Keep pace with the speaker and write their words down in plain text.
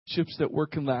relationships that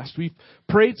work and last. We've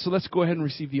prayed, so let's go ahead and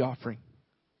receive the offering.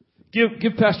 Give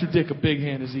Pastor Dick a big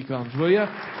hand as he comes, will you?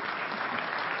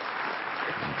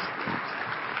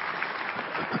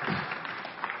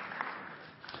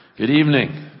 Good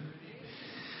evening.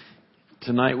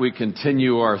 Tonight we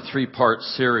continue our three-part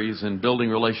series in building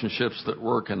relationships that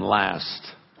work and last.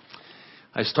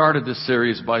 I started this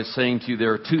series by saying to you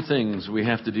there are two things we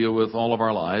have to deal with all of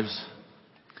our lives: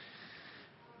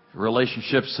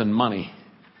 relationships and money.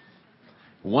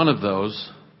 One of those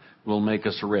will make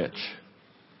us rich.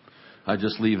 I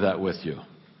just leave that with you.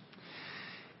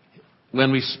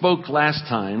 When we spoke last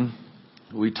time,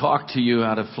 we talked to you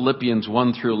out of Philippians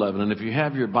 1 through 11. And if you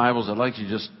have your Bibles, I'd like you to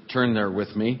just turn there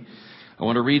with me. I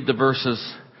want to read the verses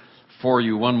for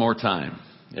you one more time.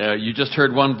 You just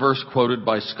heard one verse quoted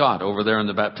by Scott over there in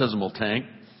the baptismal tank.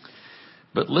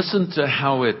 But listen to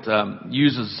how it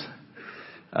uses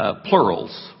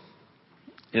plurals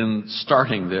in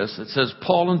starting this. It says,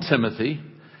 Paul and Timothy,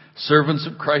 servants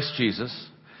of Christ Jesus,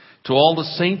 to all the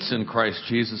saints in Christ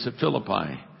Jesus at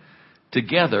Philippi,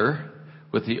 together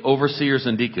with the overseers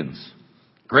and deacons.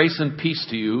 Grace and peace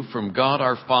to you from God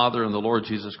our Father and the Lord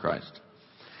Jesus Christ.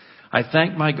 I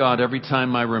thank my God every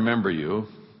time I remember you.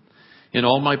 In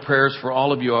all my prayers for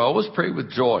all of you, I always pray with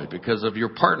joy because of your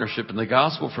partnership in the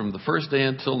gospel from the first day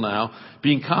until now,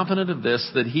 being confident of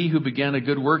this, that he who began a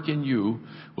good work in you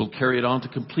will carry it on to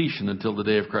completion until the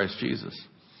day of Christ Jesus.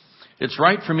 It's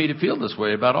right for me to feel this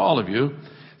way about all of you,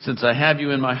 since I have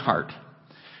you in my heart.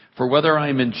 For whether I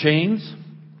am in chains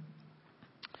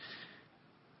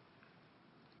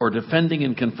or defending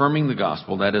and confirming the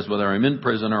gospel, that is, whether I'm in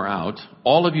prison or out,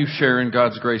 all of you share in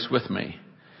God's grace with me.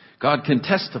 God can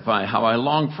testify how I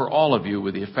long for all of you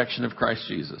with the affection of Christ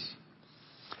Jesus.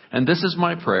 And this is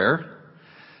my prayer,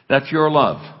 that your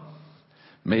love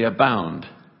may abound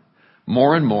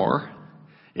more and more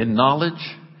in knowledge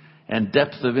and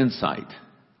depth of insight,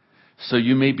 so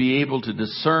you may be able to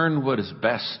discern what is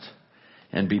best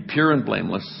and be pure and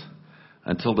blameless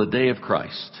until the day of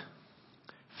Christ,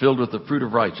 filled with the fruit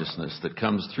of righteousness that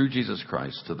comes through Jesus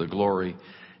Christ to the glory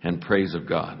and praise of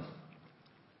God.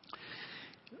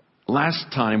 Last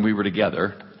time we were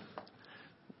together,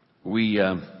 we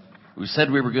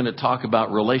said we were going to talk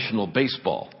about relational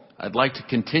baseball. I'd like to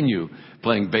continue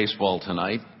playing baseball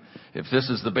tonight. If this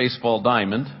is the baseball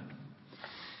diamond,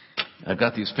 I've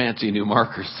got these fancy new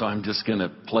markers, so I'm just going to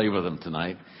play with them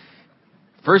tonight.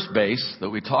 First base that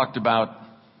we talked about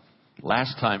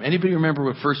last time. Anybody remember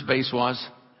what first base was?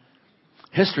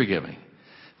 History giving.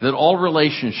 That all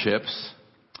relationships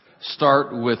start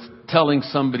with telling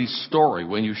somebody's story,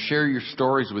 when you share your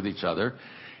stories with each other.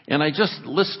 And I just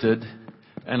listed,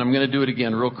 and I'm going to do it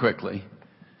again real quickly.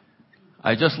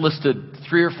 I just listed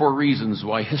 3 or 4 reasons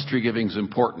why history giving is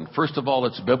important. First of all,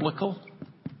 it's biblical.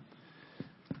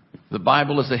 The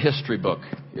Bible is a history book.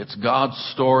 It's God's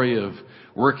story of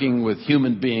working with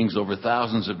human beings over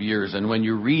thousands of years. And when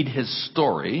you read his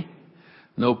story,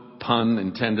 no pun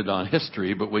intended on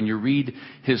history, but when you read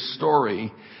his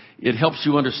story, it helps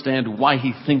you understand why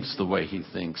he thinks the way he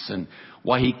thinks and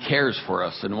why he cares for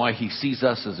us and why he sees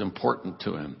us as important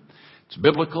to him. It's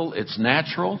biblical. It's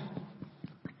natural.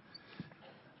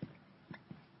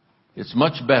 It's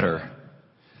much better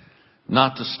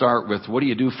not to start with, what do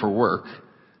you do for work?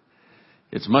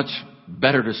 It's much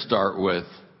better to start with,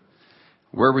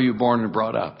 where were you born and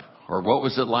brought up? Or what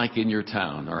was it like in your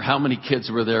town? Or how many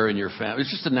kids were there in your family?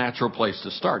 It's just a natural place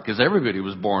to start because everybody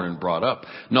was born and brought up.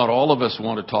 Not all of us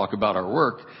want to talk about our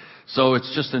work. So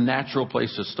it's just a natural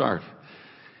place to start.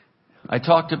 I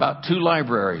talked about 2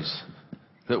 libraries.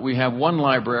 That we have one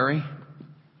library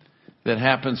that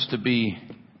happens to be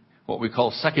what we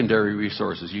call secondary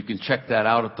resources. You can check that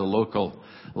out at the local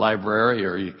library,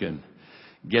 or you can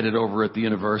get it over at the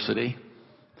university.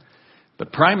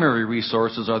 But primary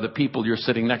resources are the people you're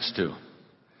sitting next to.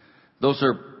 Those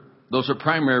are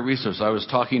primary resources. I was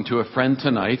talking to a friend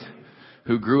tonight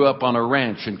who grew up on a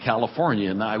ranch in California,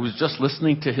 and I was just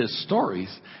listening to his stories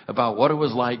about what it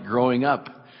was like growing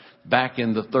up back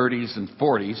in the 30s and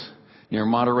 40s near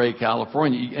Monterey,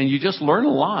 California. And you just learn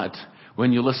a lot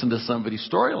when you listen to somebody's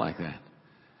story like that.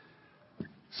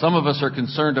 Some of us are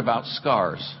concerned about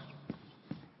scars.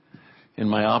 And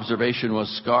my observation was,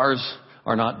 scars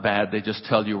are not bad. They just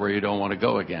tell you where you don't want to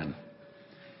go again.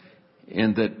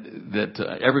 And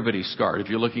that everybody's scarred. If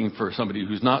you're looking for somebody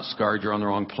who's not scarred, you're on the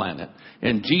wrong planet.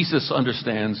 And Jesus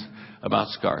understands about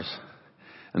scars.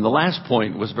 And the last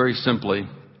point was very simply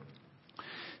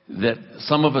that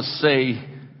some of us say,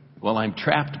 well, I'm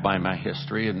trapped by my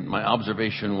history. And my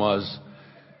observation was,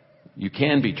 you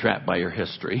can be trapped by your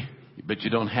history, but you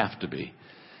don't have to be.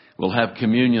 We'll have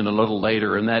communion a little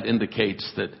later, and that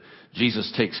indicates that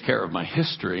Jesus takes care of my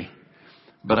history,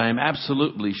 but I am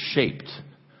absolutely shaped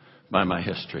by my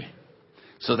history.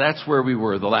 So that's where we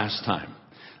were the last time.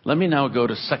 Let me now go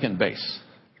to second base.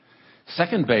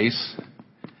 Second base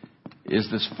is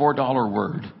this $4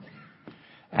 word,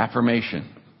 affirmation.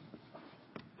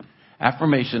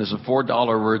 Affirmation is a $4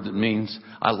 word that means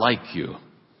I like you.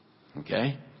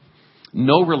 Okay?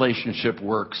 No relationship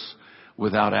works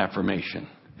without affirmation.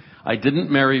 I didn't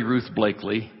marry Ruth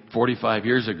Blakely 45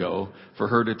 years ago for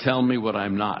her to tell me what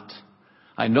I'm not.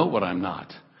 I know what I'm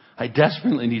not. I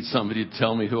desperately need somebody to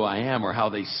tell me who I am or how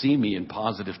they see me in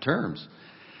positive terms.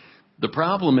 The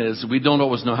problem is we don't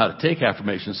always know how to take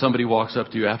affirmation. Somebody walks up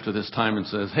to you after this time and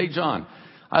says, "Hey, John,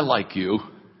 I like you."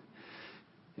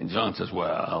 And John says,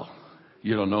 "Well,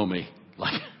 you don't know me.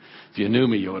 Like, if you knew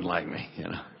me, you would like me, you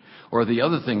know." Or the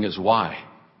other thing is why?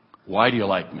 Why do you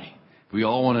like me? We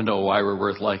all want to know why we're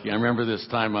worth liking. I remember this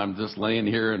time I'm just laying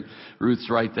here and Ruth's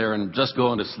right there and just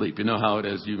going to sleep. You know how it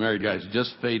is. You married guys, you're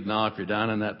just fading off. You're down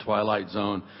in that twilight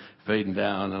zone, fading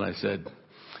down. And I said,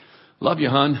 "Love you,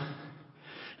 hon."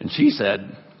 And she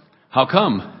said, "How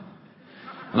come?"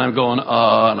 And I'm going,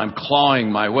 and I'm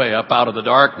clawing my way up out of the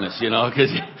darkness, you know, because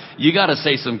you got to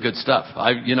say some good stuff.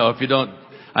 If you don't,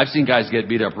 I've seen guys get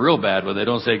beat up real bad when they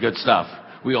don't say good stuff.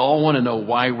 We all want to know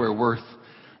why we're worth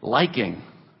liking.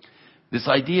 This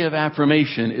idea of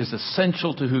affirmation is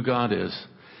essential to who God is.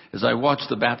 As I watched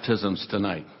the baptisms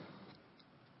tonight,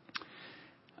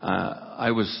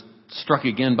 I was struck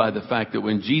again by the fact that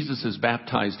when Jesus is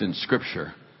baptized in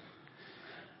Scripture,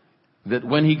 that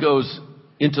when he goes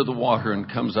into the water and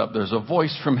comes up, there's a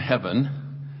voice from heaven,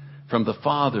 from the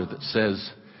Father, that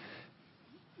says,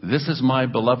 "This is my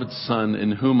beloved Son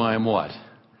in whom I am" what?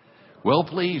 Well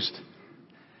pleased.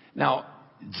 Now,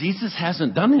 Jesus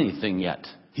hasn't done anything yet.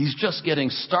 He's just getting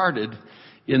started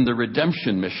in the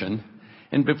redemption mission.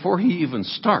 And before he even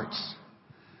starts,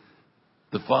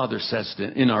 the Father says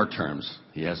to, in our terms,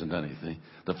 he hasn't done anything.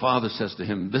 The Father says to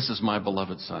him, "This is my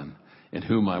beloved Son in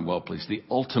whom I'm well pleased." The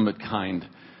ultimate kind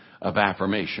of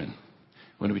affirmation.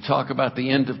 When we talk about the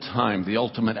end of time, the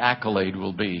ultimate accolade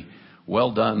will be,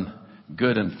 "Well done,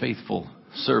 good and faithful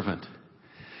servant."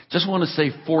 Just want to say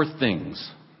 4 things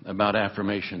about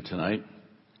affirmation tonight.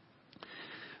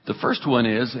 The first one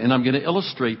is, and I'm going to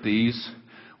illustrate these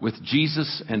with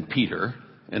Jesus and Peter,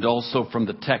 and also from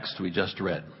the text we just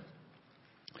read.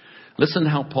 Listen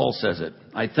how Paul says it.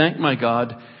 "I thank my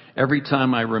God every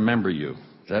time I remember you."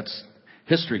 That's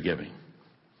history giving.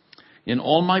 "In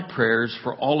all my prayers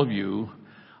for all of you,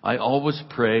 I always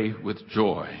pray with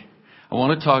joy." I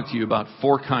want to talk to you about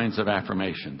 4 kinds of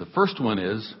affirmation. The first one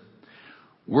is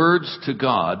words to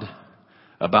God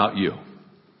about you.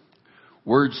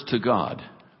 Words to God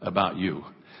about you.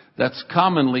 That's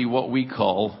commonly what we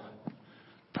call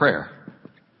prayer.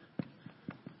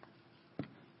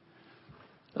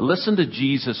 Listen to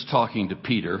Jesus talking to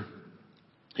Peter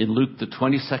in Luke, the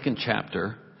 22nd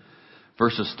chapter,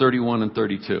 verses 31 and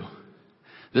 32.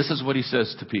 This is what he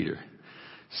says to Peter.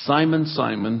 "Simon,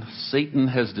 Simon, Satan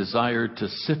has desired to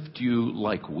sift you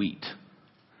like wheat."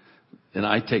 And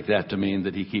I take that to mean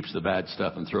that he keeps the bad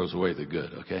stuff and throws away the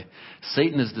good, okay?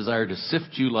 "Satan has desired to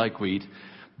sift you like wheat,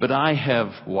 but I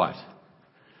have" what?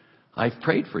 "I've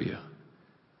prayed for you."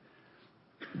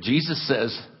 Jesus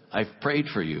says, "I've prayed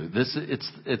for you."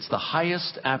 It's the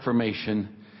highest affirmation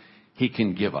he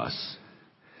can give us.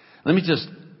 Let me just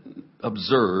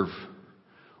observe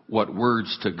what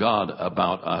words to God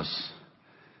about us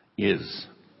is.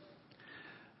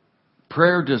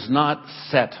 Prayer does not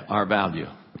set our value.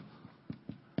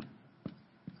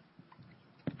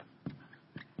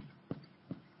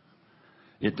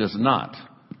 It does not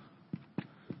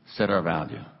set our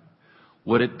value.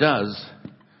 What it does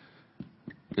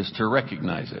is to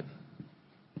recognize it.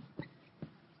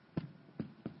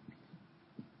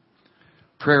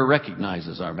 Prayer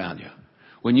recognizes our value.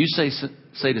 When you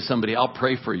say to somebody, "I'll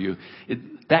pray for you,"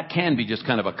 that can be just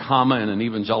kind of a comma in an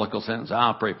evangelical sentence.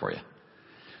 "I'll pray for you."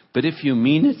 But if you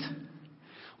mean it,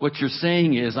 what you're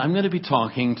saying is, "I'm going to be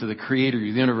talking to the creator of the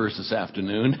universe this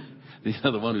afternoon,"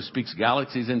 the one who speaks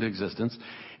galaxies into existence,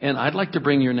 "and I'd like to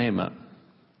bring your name up.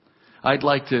 I'd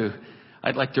like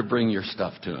to bring your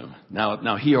stuff to him."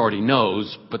 Now he already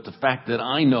knows, but the fact that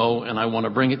I know and I want to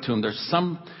bring it to him, there's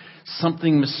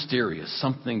something mysterious,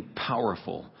 something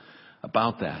powerful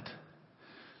about that.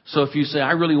 So if you say,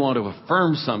 "I really want to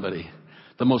affirm somebody,"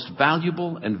 the most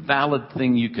valuable and valid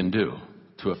thing you can do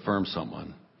to affirm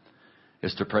someone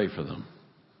is to pray for them.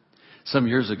 Some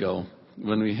years ago,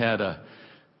 when we had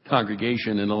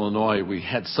congregation in Illinois, we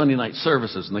had Sunday night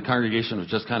services, and the congregation was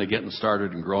just kind of getting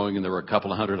started and growing, and there were a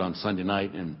couple of hundred on Sunday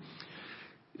night, and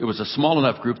it was a small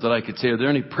enough group that I could say, are there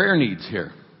any prayer needs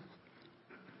here?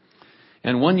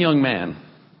 And one young man,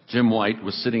 Jim White,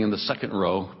 was sitting in the second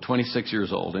row, 26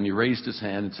 years old, and he raised his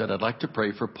hand and said, I'd like to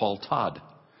pray for Paul Todd.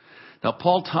 Now,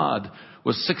 Paul Todd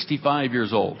was 65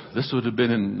 years old. This would have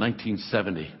been in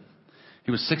 1970.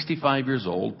 He was 65 years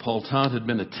old. Paul Todd had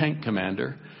been a tank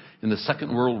commander in the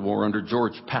Second World War under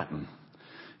George Patton.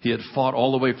 He had fought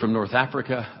all the way from North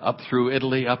Africa, up through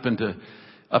Italy, up into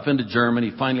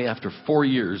Germany. Finally, after 4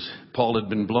 years, Paul had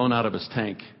been blown out of his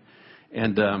tank.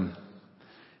 And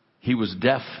he was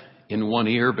deaf in one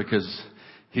ear because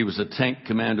he was a tank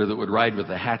commander that would ride with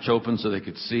the hatch open so they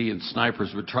could see, and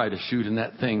snipers would try to shoot in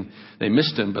that thing. They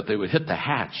missed him, but they would hit the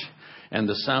hatch, and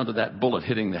the sound of that bullet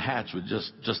hitting the hatch would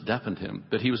just deafened him.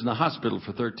 But he was in the hospital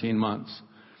for 13 months.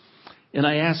 And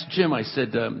I asked Jim, I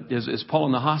said, is Paul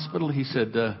in the hospital? He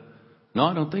said, no,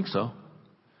 I don't think so.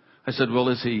 I said, well,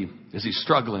 is he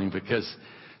struggling? Because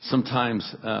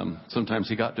sometimes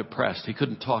he got depressed. He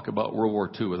couldn't talk about World War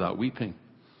II without weeping.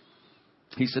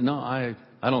 He said, no, I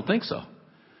don't think so.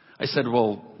 I said,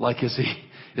 well, like, is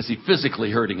he physically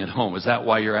hurting at home? Is that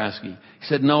why you're asking? He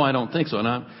said, no, I don't think so. And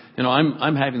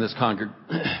I'm having this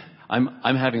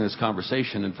I'm having this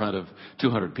conversation in front of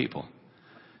 200 people.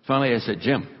 Finally, I said,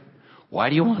 Jim, why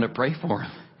do you want to pray for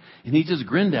him? And he just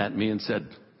grinned at me and said,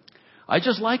 I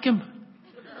just like him.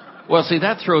 Well, see,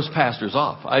 that throws pastors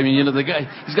off. I mean, the guy,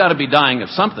 he's got to be dying of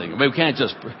something. I mean, we can't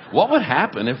just, what would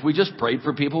happen if we just prayed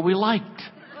for people we liked?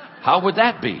 How would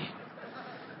that be?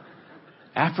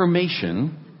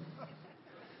 Affirmation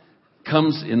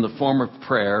comes in the form of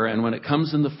prayer, and when it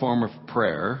comes in the form of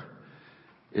prayer,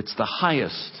 it's the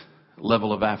highest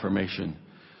level of affirmation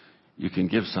you can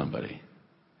give somebody.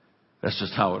 That's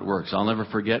just how it works. I'll never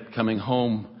forget coming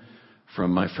home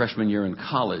from my freshman year in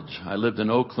college. I lived in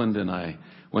Oakland, and I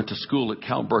went to school at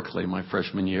Cal Berkeley my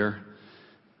freshman year.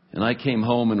 And I came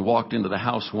home and walked into the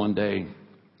house one day,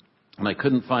 and I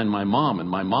couldn't find my mom, and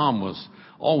my mom was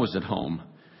always at home.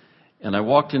 And I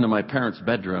walked into my parents'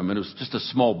 bedroom, and it was just a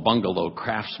small bungalow,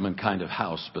 craftsman kind of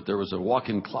house, but there was a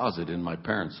walk-in closet in my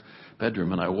parents'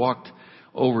 bedroom. And I walked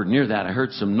over near that. I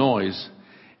heard some noise,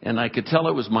 and I could tell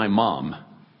it was my mom.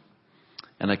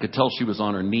 And I could tell she was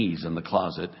on her knees in the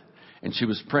closet, and she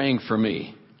was praying for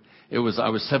me. I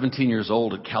was 17 years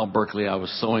old at Cal Berkeley. I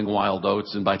was sowing wild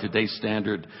oats, and by today's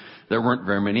standard, there weren't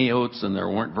very many oats, and there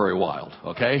weren't very wild,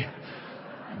 okay?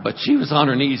 But she was on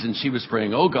her knees, and she was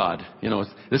praying, oh God,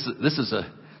 this is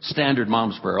a standard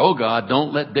mom's prayer. Oh God,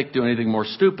 don't let Dick do anything more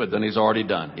stupid than he's already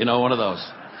done. One of those.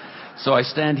 So I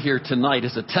stand here tonight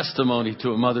as a testimony to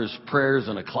a mother's prayers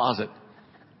in a closet.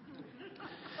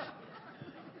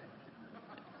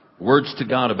 Words to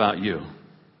God about you.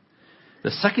 The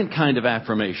second kind of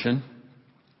affirmation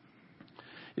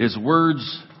is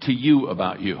words to you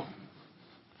about you.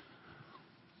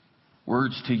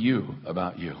 Words to you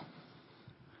about you.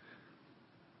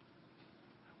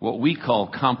 What we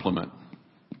call compliment.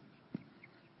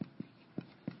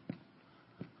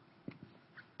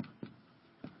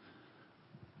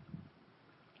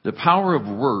 The power of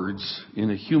words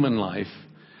in a human life,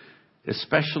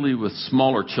 especially with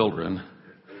smaller children,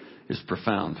 is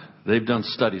profound. They've done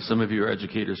studies. Some of you are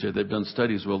educators here. They've done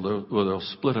studies where they'll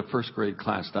split a first grade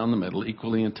class down the middle,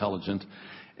 equally intelligent,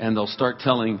 and they'll start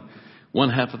telling one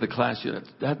half of the class,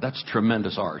 that's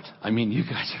tremendous art. I mean, you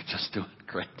guys are just doing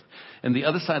great. And the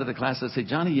other side of the class, they say,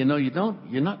 Johnny,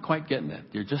 you're not quite getting it.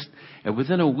 And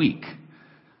within a week,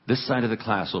 this side of the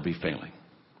class will be failing.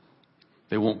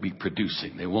 They won't be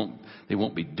producing. They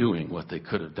won't be doing what they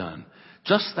could have done.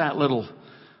 Just that little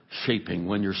shaping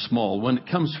when you're small. When it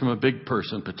comes from a big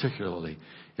person particularly,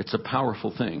 it's a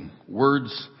powerful thing.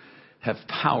 Words have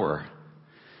power.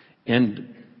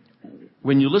 And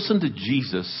when you listen to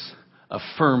Jesus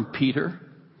affirm Peter,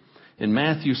 in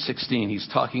Matthew 16, he's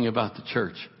talking about the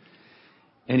church.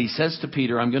 And he says to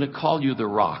Peter, I'm going to call you the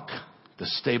rock, the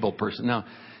stable person. Now,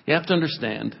 you have to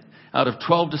understand, out of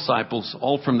 12 disciples,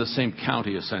 all from the same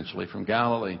county essentially, from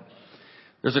Galilee,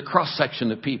 there's a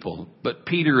cross-section of people, but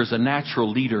Peter is a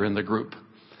natural leader in the group.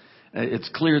 It's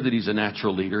clear that he's a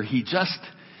natural leader. He just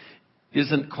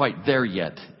isn't quite there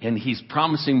yet, and he's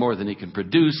promising more than he can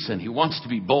produce, and he wants to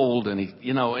be bold, and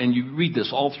and you read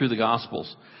this all through the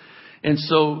Gospels. And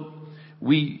so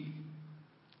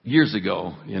years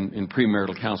ago, in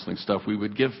premarital counseling stuff, we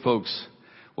would give folks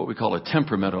what we call a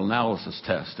temperamental analysis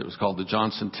test. It was called the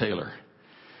Johnson-Taylor.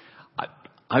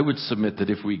 I would submit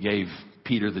that if we gave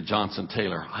Peter the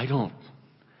Johnson-Taylor, I don't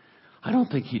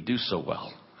think he'd do so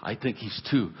well. I think he's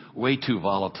way too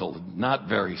volatile, not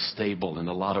very stable in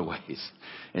a lot of ways.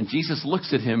 And Jesus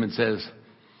looks at him and says,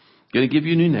 going to give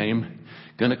you a new name,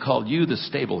 going to call you the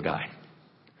stable guy.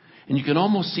 And you can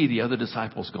almost see the other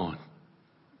disciples going,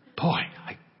 boy,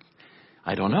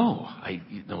 I don't know.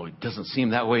 It doesn't seem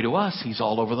that way to us. He's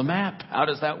all over the map. How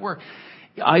does that work?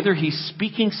 Either he's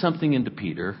speaking something into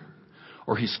Peter,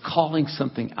 or he's calling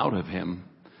something out of him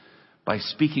by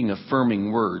speaking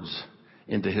affirming words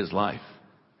into his life.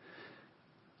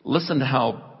 Listen to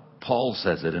how Paul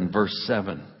says it in verse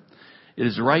 7. It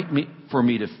is right for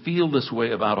me to feel this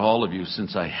way about all of you,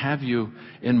 since I have you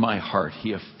in my heart.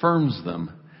 He affirms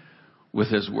them with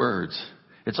his words.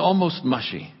 It's almost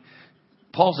mushy.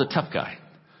 Paul's a tough guy.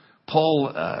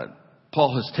 Paul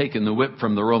has taken the whip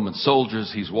from the Roman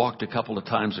soldiers. He's walked a couple of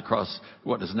times across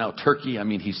what is now Turkey. I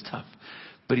mean, he's tough.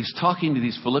 But he's talking to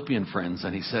these Philippian friends,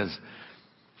 and he says,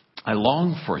 I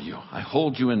long for you. I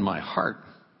hold you in my heart.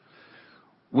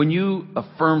 When you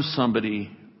affirm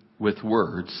somebody with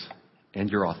words, and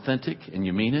you're authentic and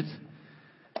you mean it,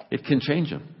 it can change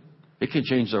them. It can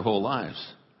change their whole lives.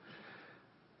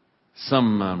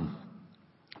 Some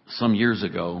years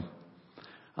ago,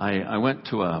 I went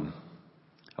to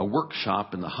a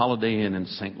workshop in the Holiday Inn in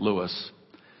St. Louis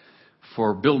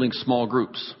for building small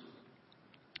groups.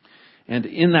 And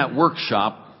in that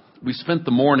workshop, we spent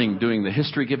the morning doing the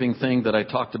history giving thing that I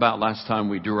talked about last time.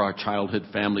 We drew our childhood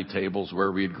family tables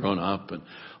where we had grown up and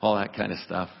all that kind of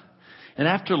stuff. And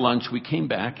after lunch, we came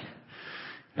back,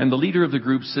 and the leader of the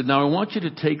group said, now I want you to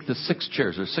take the 6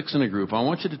 chairs, there's 6 in a group. I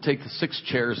want you to take the 6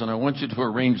 chairs and I want you to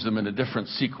arrange them in a different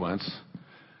sequence.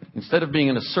 Instead of being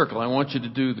in a circle, I want you to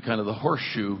do the kind of the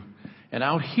horseshoe. And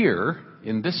out here,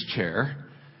 in this chair,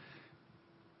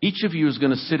 each of you is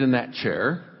going to sit in that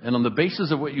chair. And on the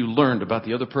basis of what you learned about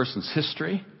the other person's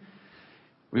history,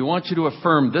 we want you to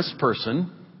affirm this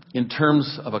person in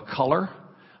terms of a color.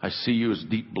 I see you as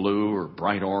deep blue or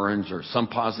bright orange or some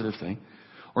positive thing.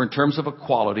 Or in terms of a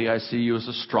quality, I see you as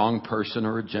a strong person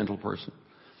or a gentle person.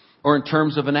 Or in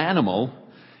terms of an animal,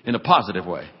 in a positive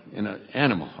way, in an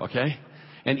animal, okay?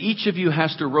 And each of you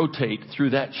has to rotate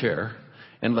through that chair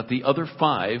and let the other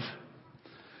 5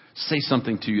 say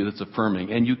something to you that's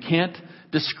affirming. And you can't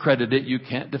discredit it. You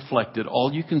can't deflect it.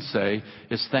 All you can say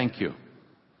is thank you.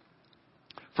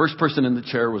 First person in the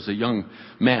chair was a young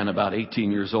man, about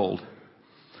 18 years old.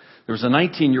 There was a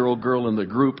 19-year-old girl in the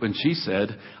group, and she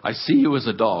said, I see you as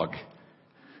a dog.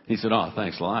 He said, oh,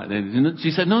 thanks a lot. And she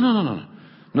said, no.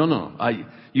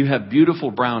 You have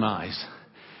beautiful brown eyes.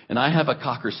 And I have a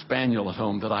Cocker Spaniel at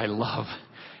home that I love.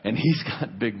 And he's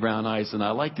got big brown eyes. And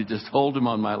I like to just hold him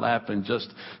on my lap and just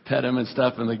pet him and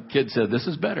stuff. And the kid said, this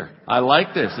is better. I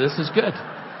like this. This is good.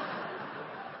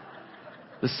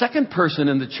 The second person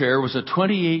in the chair was a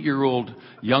 28-year-old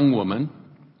young woman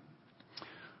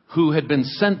who had been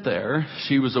sent there.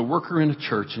 She was a worker in a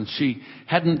church, and she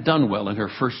hadn't done well in her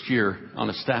first year on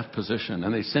a staff position.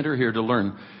 And they sent her here to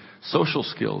learn social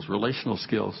skills, relational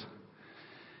skills.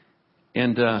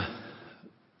 And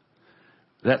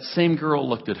that same girl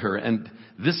looked at her, and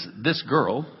this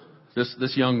girl,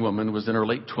 this young woman, was in her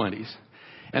late 20s.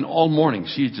 And all morning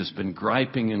she had just been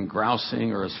griping and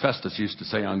grousing, or as Festus used to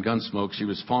say on Gunsmoke, she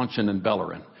was faunching and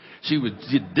bellering. She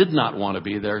did not want to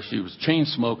be there. She was chain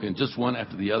smoking just one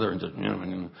after the other, and just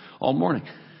all morning.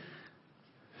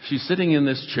 She's sitting in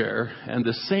this chair, and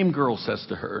the same girl says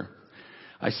to her,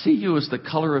 I see you as the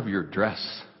color of your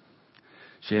dress.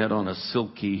 She had on a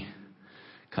silky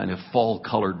kind of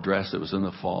fall-colored dress. It was in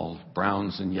the fall,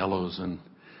 browns and yellows and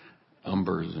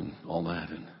umbers and all that.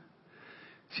 And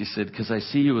she said, because I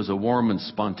see you as a warm and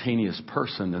spontaneous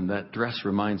person, and that dress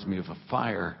reminds me of a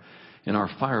fire in our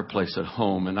fireplace at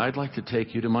home, and I'd like to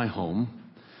take you to my home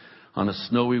on a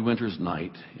snowy winter's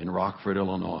night in Rockford,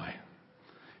 Illinois,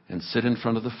 and sit in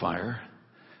front of the fire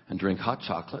and drink hot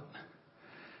chocolate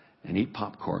and eat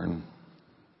popcorn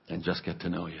and just get to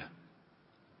know you.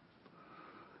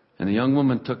 And the young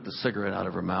woman took the cigarette out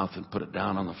of her mouth and put it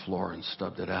down on the floor and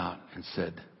stubbed it out and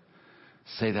said,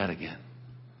 say that again.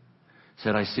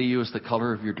 Said, I see you as the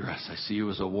color of your dress. I see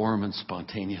you as a warm and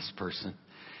spontaneous person.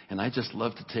 And I just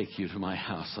love to take you to my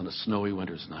house on a snowy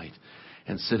winter's night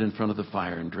and sit in front of the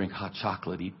fire and drink hot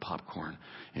chocolate, eat popcorn,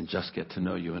 and just get to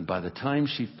know you. And by the time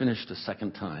she finished a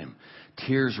second time,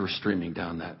 tears were streaming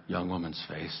down that young woman's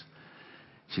face.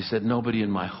 She said, nobody in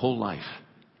my whole life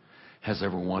has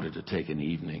ever wanted to take an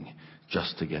evening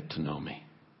just to get to know me.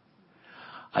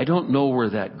 I don't know where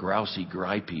that grousy,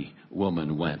 gripey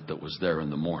woman went that was there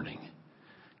in the morning,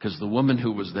 because the woman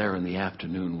who was there in the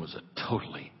afternoon was a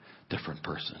totally different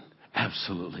person.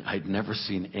 Absolutely. I'd never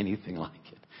seen anything like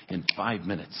it. In 5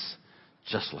 minutes,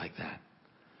 just like that.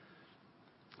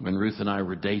 When Ruth and I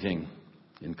were dating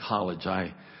in college,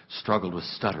 I struggled with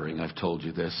stuttering. I've told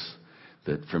you this,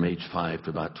 that from age 5 to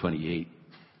about 28,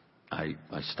 I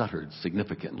stuttered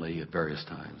significantly at various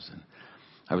times. And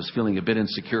I was feeling a bit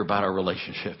insecure about our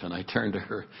relationship, and I turned to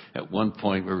her at one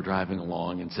point. We were driving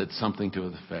along and said something to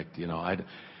the effect,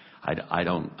 I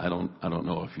don't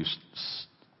know if you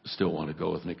still want to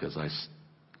go with me because I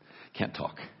can't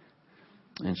talk.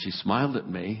 And she smiled at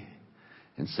me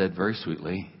and said very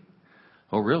sweetly,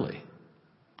 "Oh, really?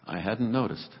 I hadn't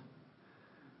noticed."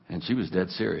 And she was dead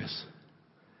serious.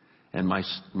 And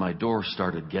my door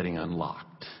started getting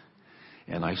unlocked,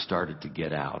 and I started to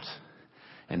get out.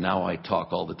 And now I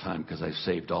talk all the time because I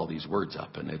saved all these words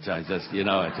up, and it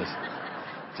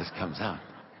just comes out.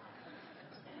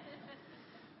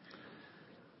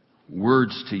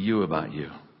 Words to you about you.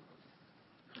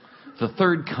 The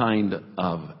third kind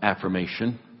of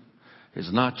affirmation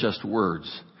is not just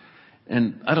words.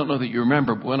 And I don't know that you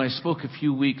remember, but when I spoke a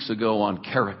few weeks ago on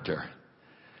character,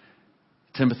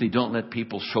 Timothy, don't let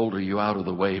people shoulder you out of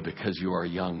the way because you are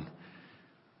young,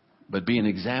 but be an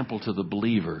example to the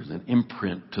believers, an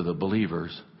imprint to the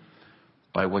believers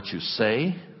by what you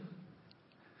say.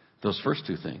 Those first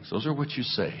two things, those are what you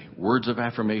say. Words of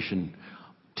affirmation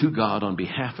to God on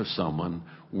behalf of someone,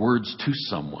 words to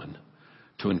someone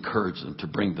to encourage them, to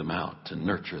bring them out, to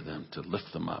nurture them, to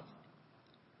lift them up.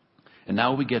 And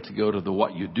now we get to go to the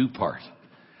what you do part.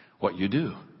 What you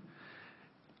do.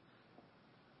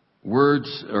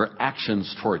 Words or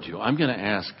actions toward you. I'm going to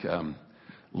ask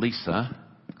Lisa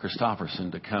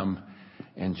Christopherson to come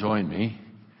and join me.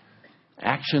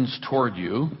 Actions toward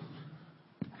you.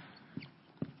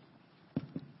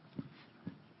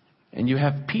 And you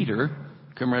have Peter.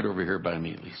 Come right over here by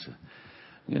me, Lisa.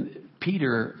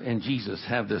 Peter and Jesus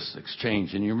have this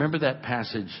exchange. And you remember that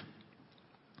passage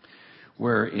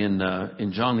where in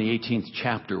John the 18th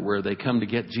chapter, where they come to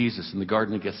get Jesus in the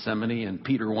Garden of Gethsemane, and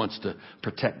Peter wants to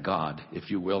protect God,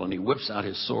 if you will, and he whips out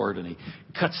his sword and he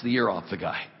cuts the ear off the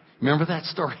guy. Remember that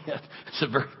story? It's a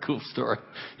very cool story.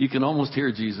 You can almost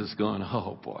hear Jesus going,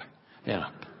 "Oh boy, yeah,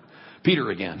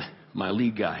 Peter again, my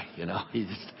lead guy. He's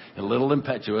just a little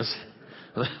impetuous,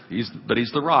 but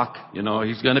he's the rock.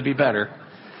 He's going to be better."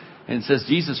 And it says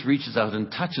Jesus reaches out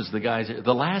and touches the guy's ear.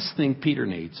 The last thing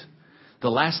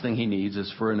he needs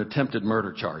is for an attempted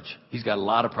murder charge. He's got a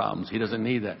lot of problems. He doesn't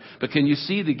need that. But can you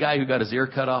see the guy who got his ear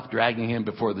cut off dragging him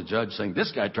before the judge saying,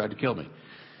 "This guy tried to kill me"?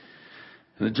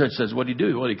 And the judge says, "What did he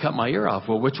do?" "Well, he cut my ear off."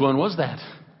 "Well, which one was that?"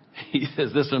 He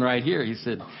says, "This one right here." He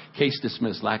said, "Case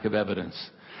dismissed, lack of evidence."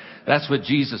 That's what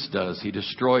Jesus does. He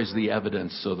destroys the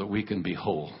evidence so that we can be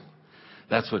whole.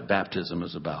 That's what baptism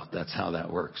is about. That's how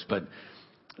that works. But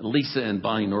Lisa and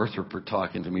Bonnie Northrup were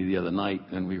talking to me the other night,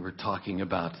 and we were talking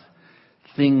about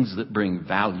things that bring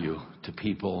value to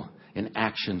people and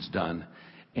actions done.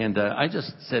 And I just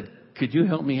said, "Could you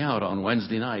help me out on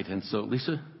Wednesday night?" And so,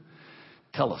 Lisa,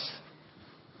 tell us.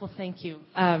 Well, thank you.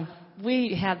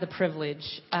 We had the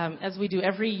privilege, as we do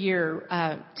every year,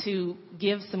 to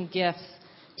give some gifts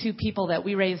to people that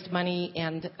we raised money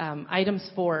and items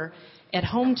for at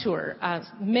Home Tour.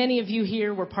 Many of you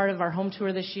here were part of our Home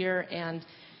Tour this year,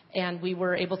 and we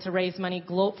were able to raise money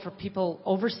for people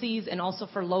overseas and also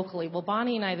for locally. Well,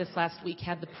 Bonnie and I this last week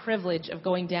had the privilege of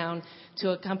going down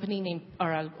to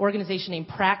an organization named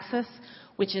Praxis,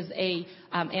 which is a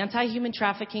anti-human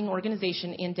trafficking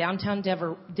organization in downtown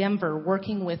Denver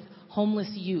working with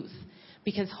homeless youth.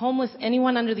 Because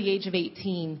anyone under the age of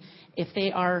 18, if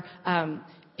they are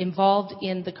involved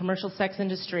in the commercial sex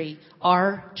industry,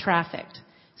 are trafficked.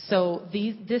 So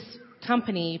this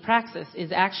company, Praxis,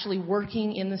 is actually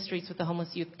working in the streets with the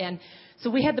homeless youth. And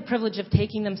so we had the privilege of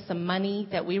taking them some money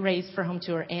that we raised for Home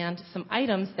Tour and some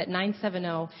items that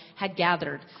 970 had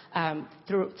gathered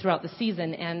throughout the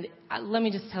season. And let me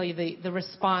just tell you, the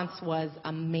response was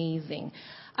amazing.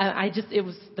 It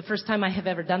was the first time I have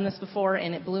ever done this before,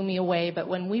 and it blew me away. But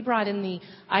when we brought in the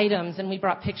items, and we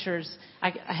brought pictures,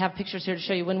 I have pictures here to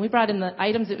show you. When we brought in the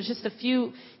items, it was just a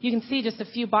few, you can see just a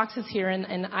few boxes here,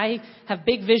 and I have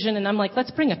big vision, and I'm like, let's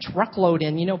bring a truckload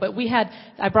in, but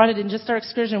I brought it in just our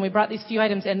excursion, we brought these few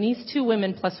items, and these two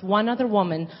women plus one other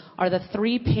woman are the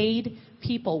 3 paid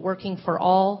people working for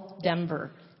all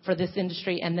Denver for this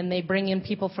industry, and then they bring in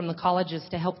people from the colleges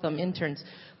to help them, interns.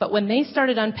 But when they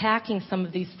started unpacking some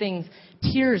of these things,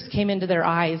 tears came into their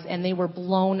eyes, and they were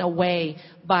blown away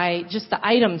by just the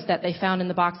items that they found in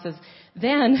the boxes.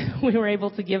 Then we were able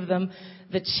to give them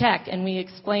the check, and we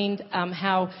explained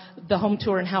how the Home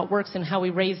Tour and how it works and how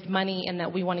we raised money and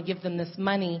that we want to give them this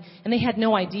money. And they had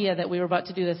no idea that we were about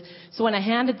to do this. So when I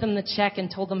handed them the check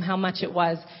and told them how much it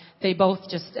was, they both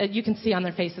just, you can see on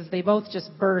their faces, they both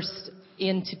just burst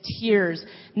into tears.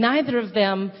 Neither of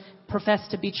them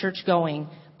professed to be church-going,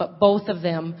 but both of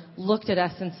them looked at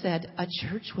us and said, a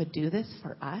church would do this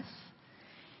for us?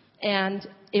 And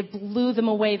it blew them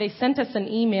away. They sent us an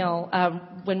email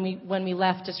when we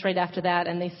left just right after that,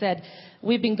 and they said,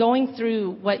 we've been going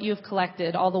through what you've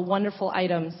collected, all the wonderful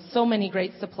items, so many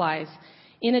great supplies.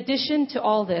 In addition to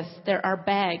all this, there are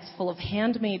bags full of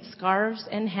handmade scarves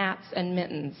and hats and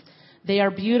mittens. They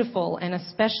are beautiful and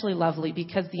especially lovely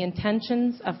because the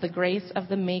intentions of the grace of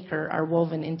the Maker are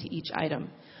woven into each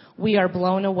item. We are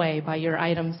blown away by your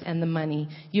items and the money.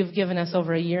 You've given us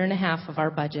over 1.5 years of our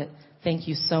budget. Thank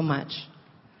you so much.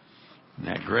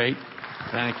 Isn't that great?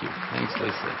 Thank you. Thanks,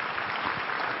 Lisa.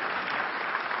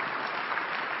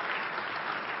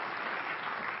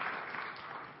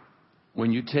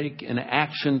 When you take an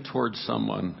action towards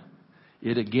someone,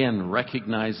 it again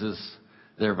recognizes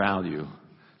their value.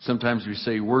 Sometimes we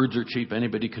say words are cheap,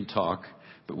 anybody can talk.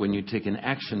 But when you take an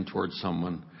action towards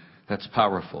someone, that's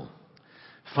powerful.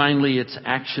 Finally, it's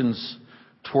actions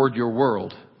toward your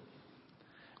world.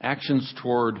 Actions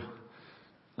toward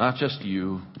not just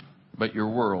you, but your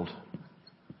world.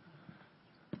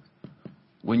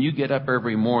 When you get up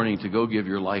every morning to go give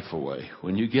your life away,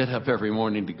 when you get up every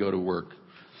morning to go to work,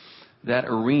 that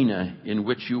arena in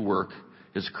which you work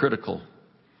is critical.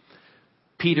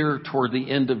 Peter, toward the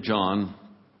end of John,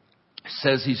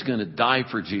 says he's going to die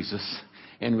for Jesus.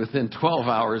 And within 12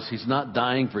 hours, he's not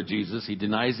dying for Jesus. He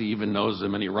denies he even knows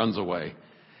him and he runs away.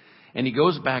 And he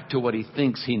goes back to what he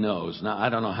thinks he knows. Now, I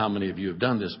don't know how many of you have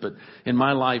done this, but in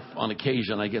my life, on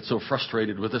occasion, I get so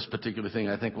frustrated with this particular thing.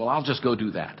 I think, well, I'll just go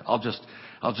do that. I'll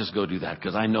just go do that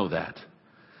because I know that.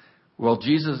 Well,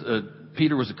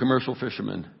 Peter was a commercial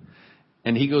fisherman,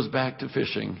 and he goes back to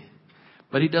fishing,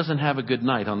 but he doesn't have a good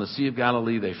night. On the Sea of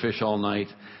Galilee, they fish all night.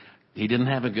 He didn't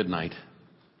have a good night.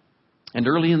 And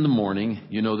early in the morning,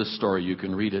 you know this story, you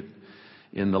can read it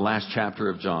in the last chapter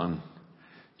of John.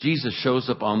 Jesus shows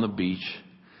up on the beach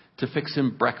to fix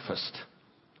him breakfast.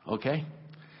 Okay?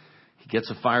 He gets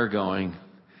a fire going.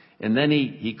 And then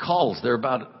he calls. They're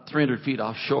about 300 feet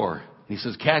offshore. He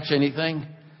says, catch anything?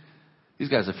 These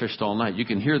guys have fished all night. You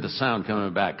can hear the sound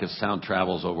coming back because sound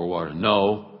travels over water.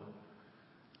 No.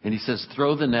 And he says,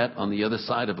 throw the net on the other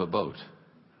side of a boat.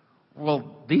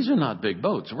 Well, these are not big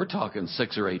boats. We're talking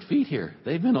 6 or 8 feet here.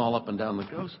 They've been all up and down the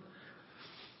coast.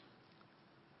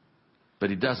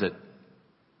 But he does it.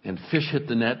 And fish hit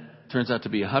the net. Turns out to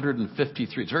be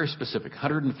 153. It's very specific.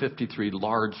 153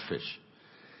 large fish.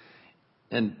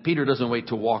 And Peter doesn't wait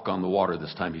to walk on the water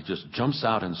this time. He just jumps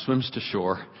out and swims to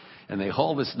shore. And they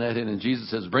haul this net in. And Jesus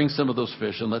says, bring some of those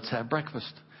fish and let's have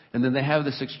breakfast. And then they have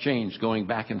this exchange going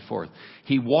back and forth.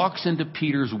 He walks into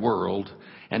Peter's world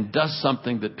and does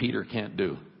something that Peter can't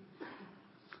do.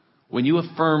 When you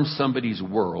affirm somebody's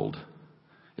world,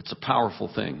 it's a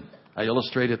powerful thing. I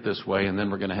illustrate it this way, and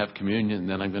then we're going to have communion, and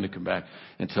then I'm going to come back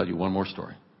and tell you one more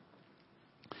story.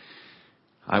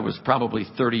 I was probably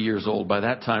 30 years old. By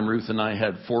that time, Ruth and I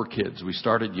had 4 kids. We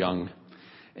started young.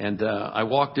 And I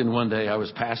walked in one day. I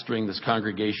was pastoring this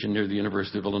congregation near the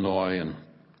University of Illinois, and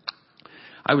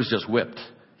I was just whipped.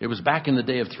 It was back in the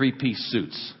day of 3-piece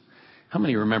suits. How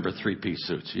many remember 3-piece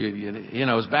suits? You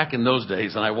know, it was back in those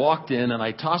days. And I walked in, and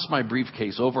I tossed my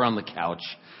briefcase over on the couch.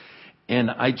 And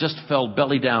I just fell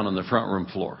belly down on the front room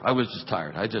floor. I was just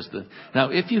tired. Now,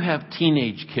 if you have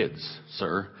teenage kids,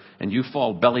 sir, and you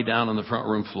fall belly down on the front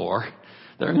room floor,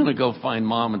 they're going to go find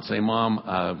mom and say,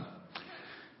 Mom,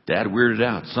 Dad weirded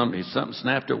out. Something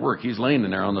snapped at work. He's laying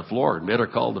in there on the floor. Better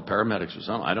call the paramedics or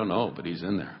something. I don't know, but he's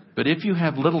in there. But if you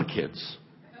have little kids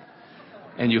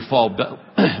and you fall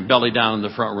belly down on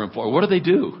the front room floor, what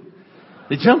do?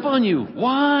 They jump on you.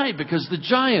 Why? Because the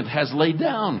giant has laid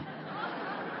down.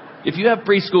 If you have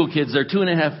preschool kids, they're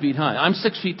 2.5 feet high. I'm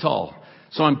 6 feet tall.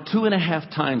 So I'm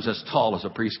 2.5 times as tall as a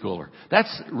preschooler.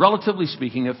 That's, relatively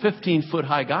speaking, a 15-foot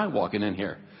high guy walking in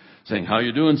here saying, how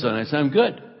you doing, son? I said, I'm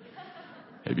good.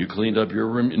 Have you cleaned up your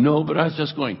room? No, but I was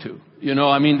just going to. You know,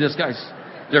 I mean,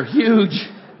 they're huge.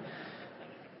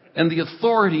 And the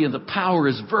authority and the power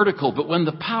is vertical. But when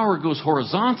the power goes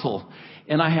horizontal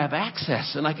and I have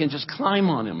access and I can just climb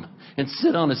on him and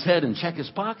sit on his head and check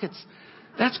his pockets,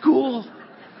 that's cool.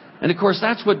 And, of course,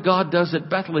 that's what God does at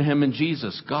Bethlehem in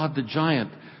Jesus. God, the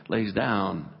giant, lays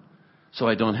down so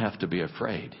I don't have to be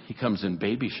afraid. He comes in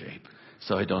baby shape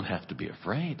so I don't have to be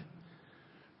afraid.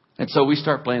 And so we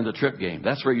start playing the trip game.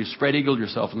 That's where you spread eagle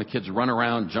yourself and the kids run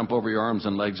around, jump over your arms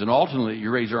and legs, and alternately you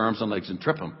raise your arms and legs and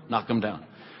trip them, knock them down.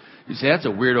 You say, that's a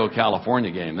weirdo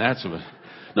California game.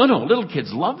 No, little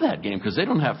kids love that game because they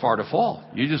don't have far to fall.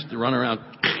 You just run around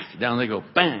Down they go,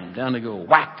 bang. Down they go,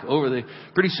 whack.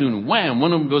 Pretty soon, wham.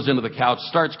 One of them goes into the couch,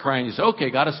 starts crying. You say,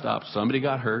 okay, got to stop. Somebody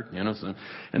got hurt. So,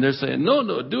 and they're saying,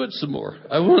 no, do it some more.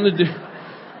 I want to do.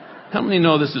 How many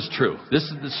know this is true?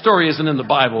 The story isn't in the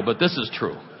Bible, but this is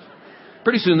true.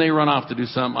 Pretty soon they run off to do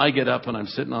something. I get up and I'm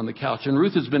sitting on the couch. And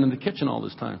Ruth has been in the kitchen all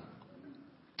this time.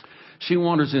 She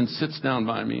wanders in, sits down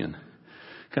by me and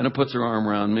kind of puts her arm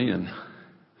around me and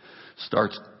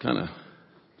starts kind of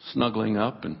snuggling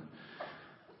up. And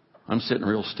I'm sitting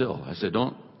real still. I said,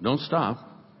 don't stop.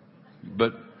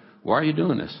 But why are you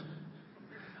doing this?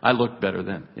 I looked better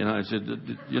then. I said,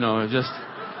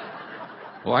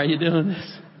 why are you doing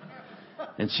this?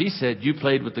 And she said, you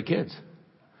played with the kids.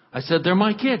 I said, they're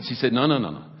my kids. She said,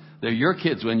 no. They're your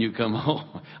kids when you come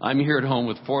home. I'm here at home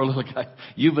with 4 little guys.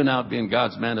 You've been out being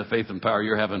God's man of faith and power.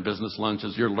 You're having business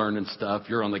lunches. You're learning stuff.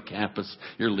 You're on the campus.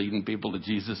 You're leading people to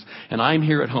Jesus. And I'm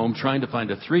here at home trying to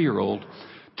find a 3-year-old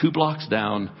 2 blocks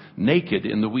down, naked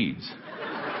in the weeds.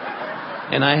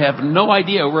 And I have no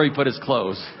idea where he put his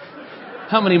clothes.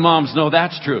 How many moms know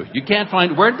that's true? You can't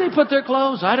find, where did they put their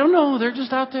clothes? I don't know. They're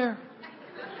just out there.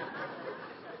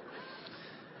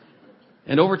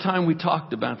 And over time we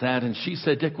talked about that, and she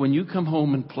said, Dick, when you come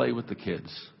home and play with the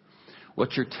kids,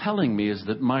 what you're telling me is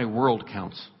that my world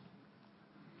counts.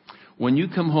 When you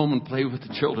come home and play with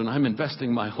the children, I'm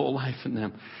investing my whole life in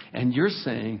them. And you're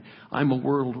saying, I'm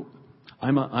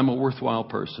a worthwhile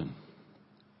person.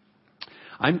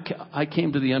 I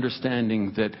came to the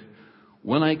understanding that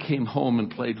when I came home and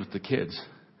played with the kids,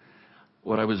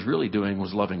 what I was really doing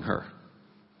was loving her.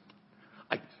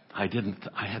 I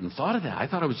hadn't thought of that. I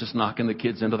thought I was just knocking the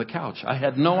kids into the couch. I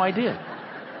had no idea.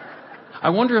 I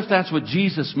wonder if that's what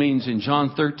Jesus means in John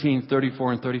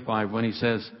 13:34 and 35 when he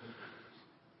says,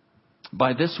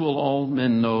 by this will all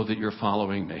men know that you're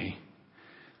following me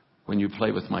when you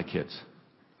play with my kids.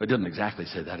 It doesn't exactly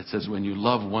say that. It says when you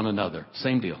love one another.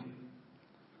 Same deal.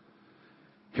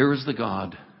 Here is the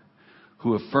God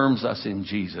who affirms us in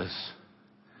Jesus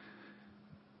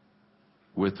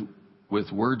with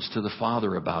words to the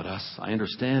Father about us. I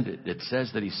understand it. It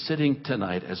says that he's sitting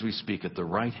tonight as we speak at the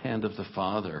right hand of the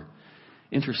Father,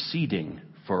 interceding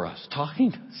for us,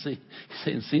 talking. See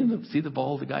the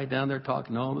bald guy down there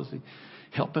talking. No,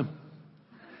 help him.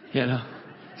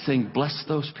 Saying, bless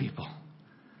those people.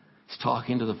 He's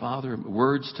talking to the Father,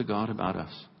 words to God about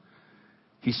us.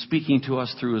 He's speaking to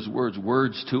us through his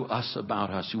words to us about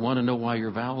us. You want to know why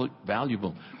you're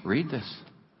valuable? Read this.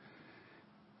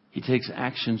 He takes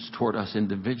actions toward us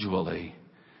individually,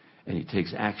 and he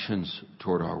takes actions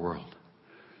toward our world.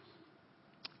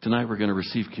 Tonight we're going to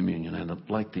receive communion, and I'd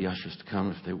like the ushers to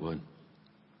come if they would.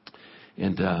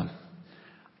 And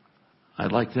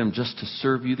I'd like them just to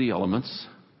serve you the elements.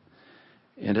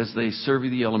 And as they serve you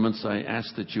the elements, I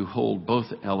ask that you hold both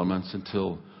elements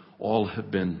until all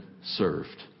have been served.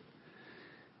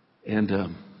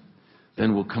 And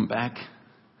then we'll come back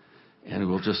and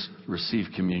we'll just receive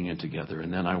communion together.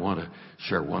 And then I want to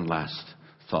share one last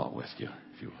thought with you,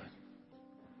 if you would.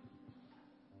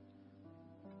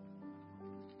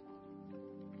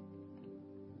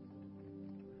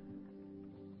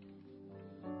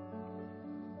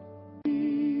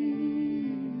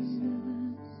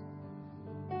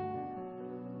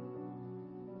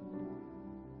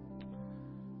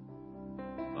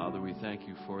 Father, we thank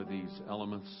you for these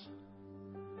elements.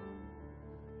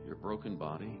 Your broken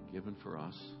body given for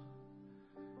us,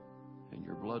 and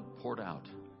your blood poured out,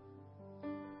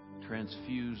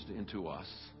 transfused into us.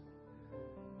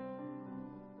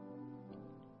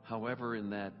 However, in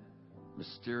that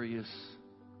mysterious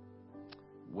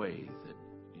way that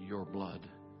your blood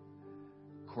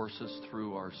courses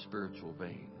through our spiritual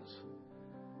veins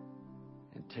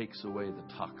and takes away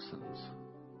the toxins,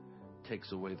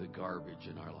 takes away the garbage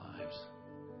in our lives,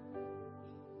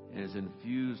 and is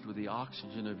infused with the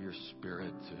oxygen of your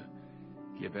Spirit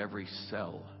to give every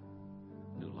cell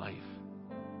new life.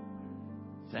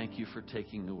 Thank you for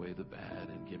taking away the bad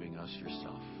and giving us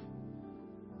yourself.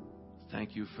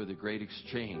 Thank you for the great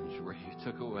exchange where you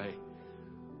took away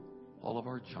all of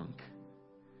our junk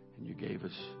and you gave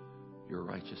us your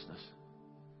righteousness,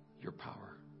 your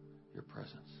power, your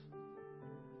presence.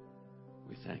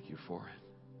 We thank you for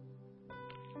it.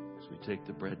 As we take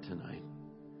the bread tonight,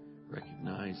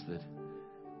 recognize that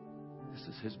this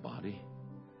is his body,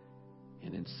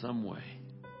 and in some way,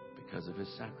 because of his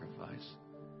sacrifice,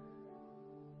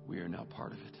 we are now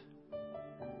part of it.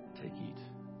 Take, eat,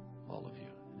 all of you,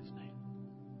 in his name.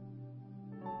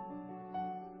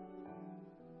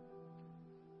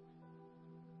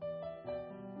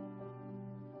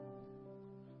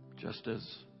 Just as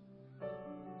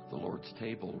the Lord's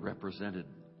table represented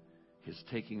his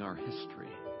taking our history,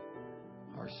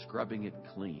 are scrubbing it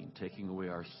clean, taking away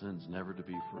our sins, never to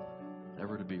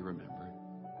be remembered.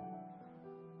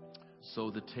 So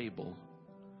the table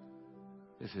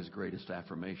is his greatest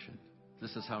affirmation.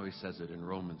 This is how he says it in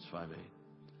Romans 5:8.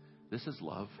 This is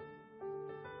love.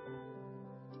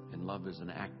 And love is an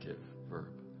active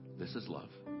verb. This is love.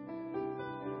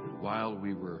 And while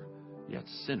we were yet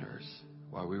sinners,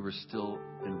 while we were still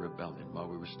in rebellion, while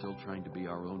we were still trying to be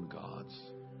our own gods,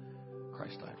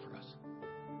 Christ died for us.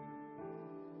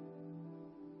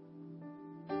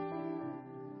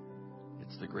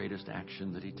 It's the greatest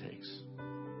action that he takes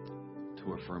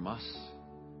to affirm us,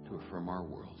 to affirm our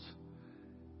world,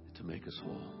 to make us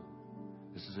whole.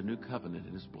 This is a new covenant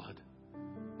in his blood.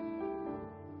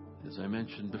 As I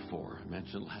mentioned before, I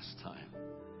mentioned last time,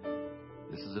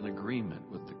 this is an agreement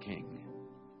with the King.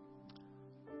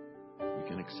 We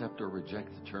can accept or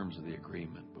reject the terms of the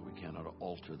agreement, but we cannot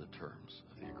alter the terms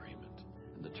of the agreement.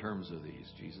 And the terms of these,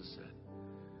 Jesus said,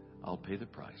 I'll pay the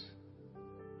price.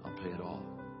 I'll pay it all.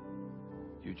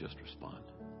 You just respond.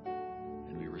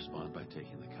 And we respond by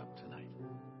taking the cup tonight.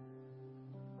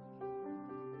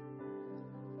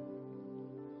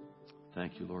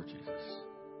 Thank you, Lord Jesus.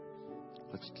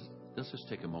 Let's just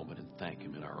take a moment and thank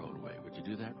him in our own way. Would you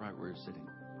do that right where you're sitting?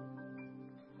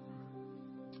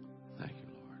 Thank you,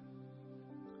 Lord.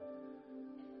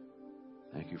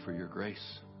 Thank you for your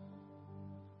grace,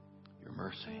 your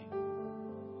mercy,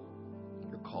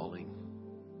 your calling.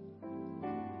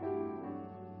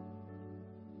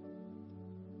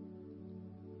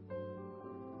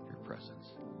 Your presence.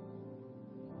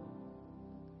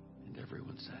 And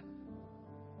everyone said,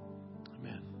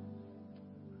 Amen.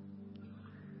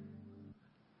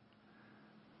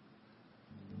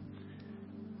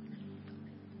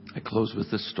 I close with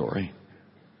this story.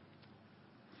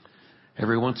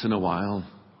 Every once in a while,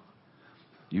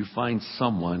 you find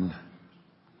someone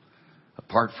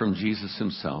apart from Jesus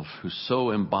himself who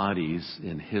so embodies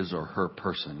in his or her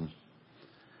person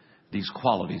these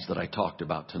qualities that I talked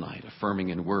about tonight, affirming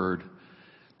in word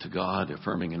to God,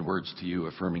 affirming in words to you,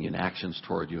 affirming in actions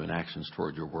toward you and actions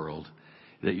toward your world,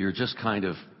 that you're just kind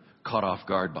of caught off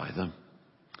guard by them.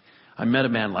 I met a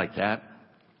man like that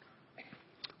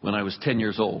when I was 10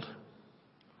 years old.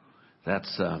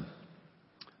 That's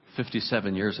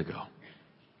 57 years ago.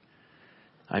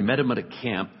 I met him at a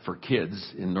camp for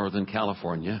kids in Northern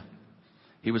California.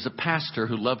 He was a pastor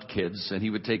who loved kids, and he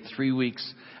would take 3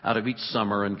 weeks out of each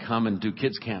summer and come and do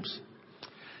kids camps.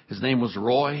 His name was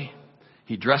Roy.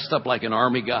 He dressed up like an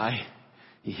army guy.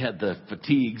 He had the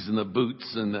fatigues and the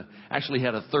boots, and actually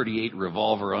had a .38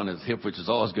 revolver on his hip, which is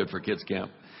always good for kids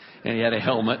camp. And he had a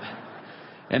helmet.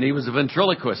 And he was a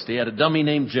ventriloquist. He had a dummy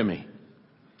named Jimmy.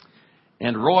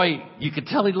 And Roy, you could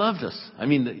tell he loved us. I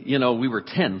mean, you know, we were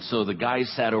 10, so the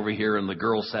guys sat over here and the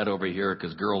girls sat over here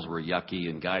because girls were yucky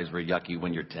and guys were yucky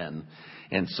when you're 10.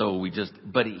 And so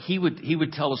but he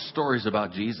would tell us stories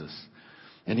about Jesus.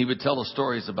 And he would tell us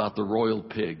stories about the royal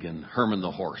pig and Herman the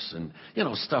horse and, you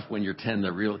know, stuff when you're 10,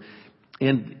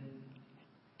 and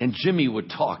Jimmy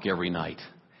would talk every night.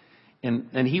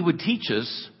 And he would teach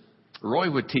us,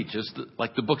 Roy would teach us,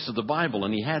 like the books of the Bible,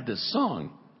 and he had this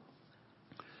song.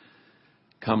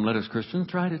 Come, let us Christians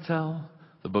try to tell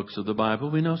the books of the Bible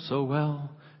we know so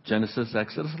well. Genesis,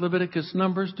 Exodus, Leviticus,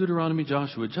 Numbers, Deuteronomy,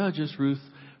 Joshua, Judges, Ruth,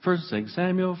 1 St.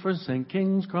 Samuel, 1 St.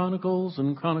 Kings, Chronicles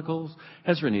and Chronicles,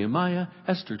 Ezra, Nehemiah,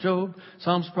 Esther, Job,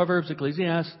 Psalms, Proverbs,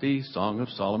 Ecclesiastes, Song of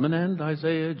Solomon and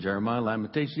Isaiah, Jeremiah,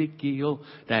 Lamentation, Ezekiel,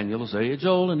 Daniel, Isaiah,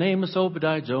 Joel, and Amos,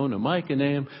 Obadiah, Jonah, Micah,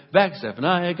 Nahum, Back,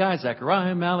 Zephaniah, Guy,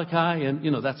 Zechariah, Malachi, and, you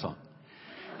know, that song.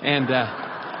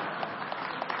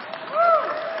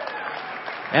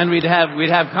 And we'd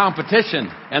have competition,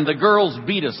 and the girls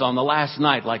beat us on the last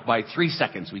night, like by 3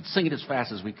 seconds. We'd sing it as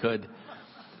fast as we could.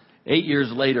 8 years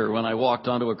later, when I walked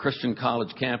onto a Christian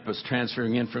college campus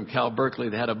transferring in from Cal Berkeley,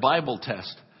 they had a Bible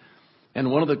test. And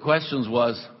one of the questions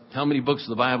was, how many books of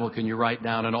the Bible can you write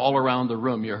down? And all around the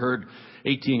room, you heard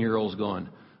 18-year-olds going,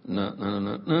 no, no,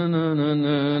 no, no, no, no,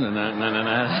 no, no, no,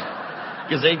 no,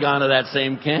 because they'd gone to that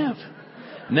same camp.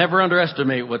 Never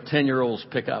underestimate what 10-year-olds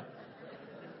pick up.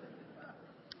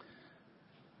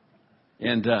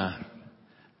 And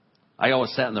I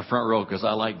always sat in the front row because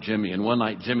I liked Jimmy. And one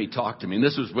night Jimmy talked to me. And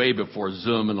this was way before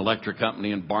Zoom and Electric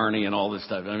Company and Barney and all this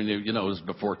stuff. I mean, you know, it was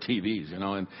before TVs, you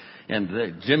know.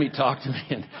 And Jimmy talked to me.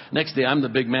 And next day I'm the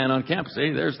big man on campus.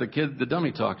 Hey, there's the kid the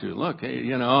dummy talked to. Look, hey,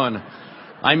 you know. And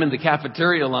I'm in the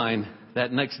cafeteria line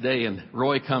that next day. And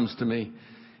Roy comes to me.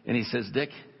 And he says, Dick,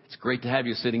 it's great to have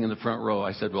you sitting in the front row.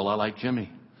 I said, well, I like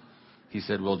Jimmy. He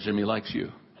said, well, Jimmy likes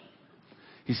you.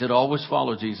 He said, always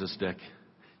follow Jesus, Dick.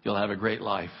 You'll have a great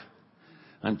life.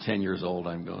 I'm 10 years old.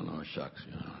 I'm going, oh, shucks.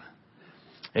 You know.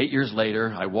 8 years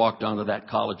later, I walked onto that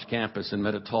college campus and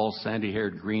met a tall,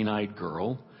 sandy-haired, green-eyed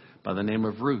girl by the name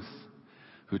of Ruth,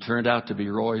 who turned out to be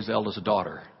Roy's eldest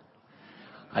daughter.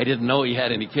 I didn't know he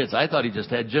had any kids. I thought he just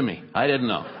had Jimmy. I didn't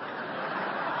know.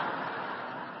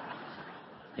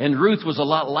 And Ruth was a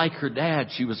lot like her dad.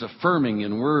 She was affirming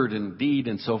in word and deed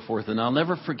and so forth. And I'll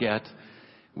never forget,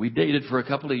 we dated for a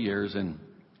couple of years, and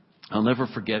I'll never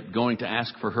forget going to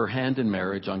ask for her hand in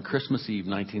marriage on Christmas Eve,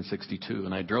 1962.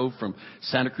 And I drove from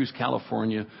Santa Cruz,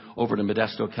 California, over to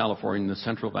Modesto, California, in the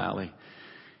Central Valley.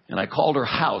 And I called her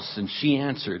house, and she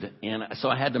answered. And so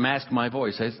I had to mask my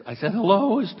voice. I said,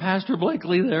 "Hello, is Pastor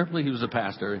Blakely there?" He was a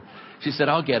pastor. She said,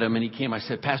 "I'll get him." And he came. I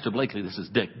said, "Pastor Blakely, this is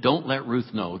Dick. Don't let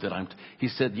Ruth know that I'm..." He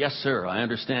said, "Yes, sir, I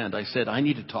understand." I said, "I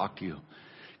need to talk to you.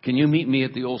 Can you meet me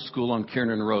at the old school on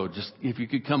Kiernan Road? Just if you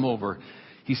could come over."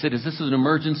 He said, "Is this an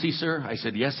emergency, sir?" I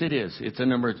said, "Yes, it is. It's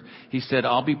an emergency." He said,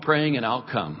 "I'll be praying and I'll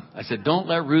come." I said, "Don't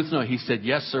let Ruth know." He said,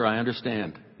 "Yes, sir, I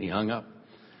understand." He hung up.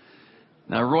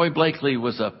 Now, Roy Blakely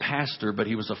was a pastor, but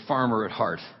he was a farmer at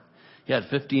heart. He had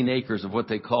 15 acres of what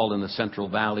they called in the Central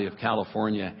Valley of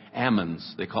California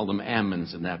almonds. They called them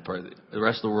almonds in that part. The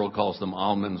rest of the world calls them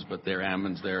almonds, but they're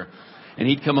almonds there. And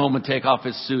he'd come home and take off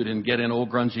his suit and get in old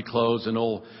grungy clothes and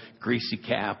old greasy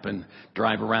cap and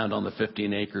drive around on the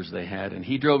 15 acres they had. And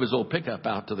he drove his old pickup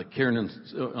out to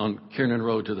on Kiernan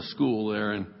Road to the school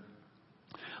there. And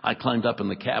I climbed up in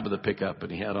the cab of the pickup,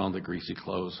 and he had on the greasy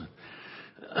clothes.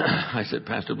 I said,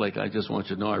 "Pastor Blake, I just want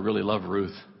you to know I really love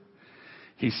Ruth."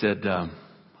 He said,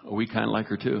 "We kind of like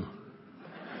her too."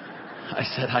 I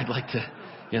said, I'd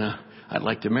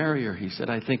like to marry her." He said,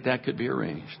 "I think that could be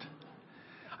arranged."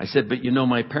 I said, "But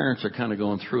my parents are kind of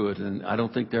going through it, and I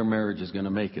don't think their marriage is going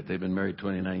to make it. They've been married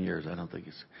 29 years. I don't think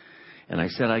it's..." And I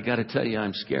said, "I got to tell you,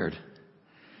 I'm scared.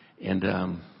 And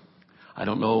I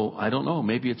don't know.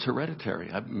 Maybe it's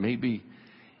hereditary. Maybe."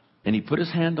 And he put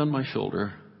his hand on my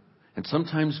shoulder. And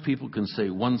sometimes people can say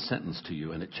one sentence to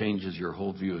you, and it changes your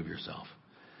whole view of yourself.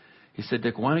 He said,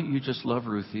 "Dick, why don't you just love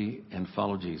Ruthie and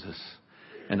follow Jesus?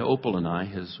 And Opal and I,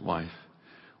 his wife,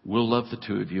 we'll love the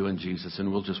two of you and Jesus,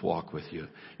 and we'll just walk with you.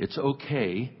 It's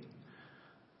okay.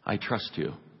 I trust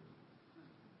you."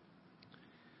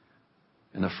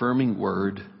 An affirming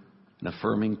word, an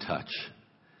affirming touch.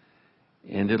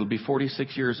 And it'll be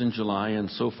 46 years in July, and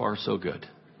so far so good.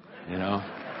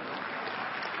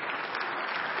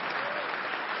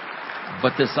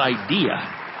 But this idea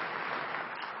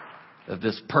of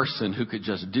this person who could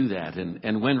just do that.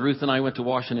 And when Ruth and I went to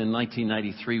Washington in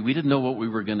 1993, we didn't know what we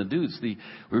were going to do. We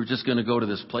were just going to go to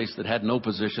this place that had no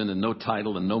position and no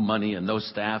title and no money and no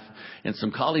staff. And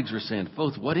some colleagues were saying,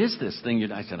 "Foth, what is this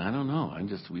thing?" I said, "I don't know.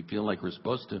 We feel like we're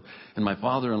supposed to." And my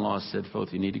father-in-law said,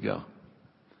 "Foth, you need to go."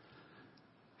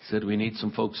 He said, "We need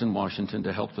some folks in Washington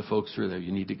to help the folks through there.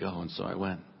 You need to go." And so I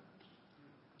went.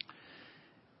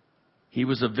 He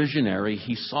was a visionary.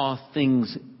 He saw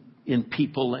things in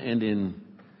people and in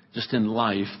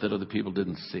life that other people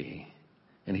didn't see.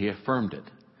 And he affirmed it.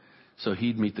 So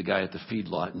he'd meet the guy at the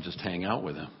feedlot and just hang out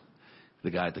with him. The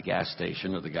guy at the gas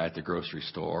station or the guy at the grocery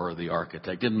store or the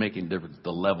architect. Didn't make any difference,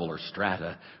 the level or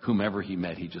strata. Whomever he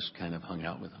met, he just kind of hung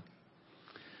out with him.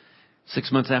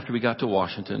 6 months after we got to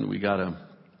Washington, we got a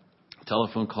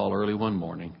telephone call early one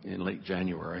morning in late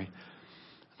January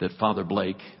that Father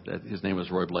Blake, that his name was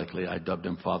Roy Blakely, I dubbed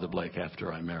him Father Blake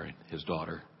after I married his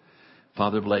daughter.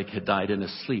 Father Blake had died in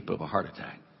his sleep of a heart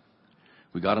attack.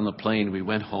 We got on the plane, we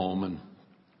went home, and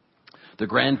the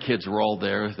grandkids were all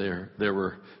there. There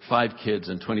were 5 kids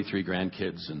and 23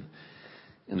 grandkids, and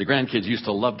the grandkids used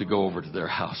to love to go over to their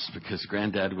house because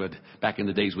Granddad would, back in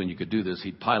the days when you could do this,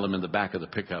 he'd pile them in the back of the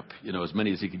pickup, as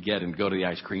many as he could get, and go to the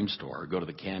ice cream store or go to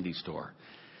the candy store.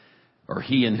 Or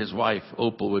he and his wife,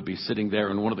 Opal, would be sitting there,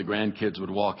 and one of the grandkids would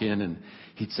walk in, and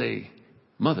he'd say,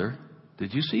 "Mother,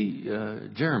 did you see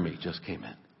Jeremy just came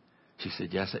in?" She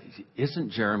said, "Yes."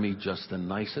 "Isn't Jeremy just the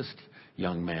nicest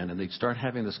young man?" And they'd start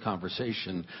having this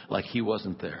conversation like he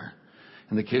wasn't there.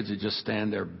 And the kids would just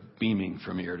stand there beaming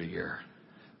from ear to ear,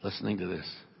 listening to this.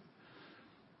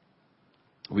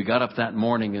 We got up that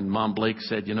morning, and Mom Blake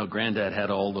said, Granddad had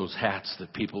all those hats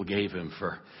that people gave him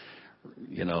for,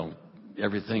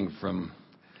 everything from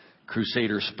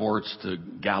Crusader Sports to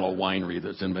Gallo Winery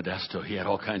that's in Modesto. He had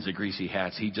all kinds of greasy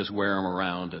hats. He'd just wear them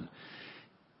around and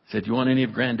said, "You want any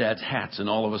of Granddad's hats?" And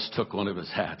all of us took one of his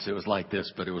hats. It was like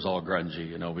this, but it was all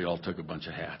grungy. We all took a bunch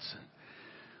of hats.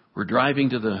 We're driving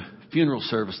to the funeral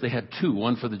service. They had 2,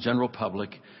 one for the general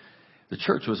public. The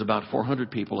church was about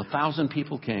 400 people. 1,000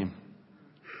 people came.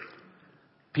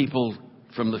 People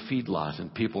from the feedlot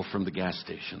and people from the gas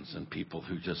stations and people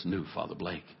who just knew Father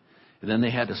Blake. And then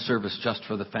they had a service just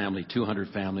for the family, 200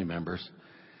 family members.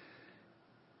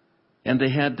 And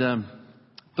they had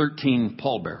 13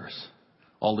 pallbearers,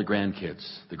 all the grandkids,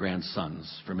 the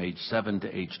grandsons, from age 7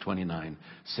 to age 29,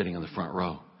 sitting in the front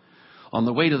row. On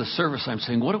the way to the service, I'm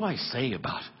saying, what do I say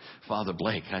about Father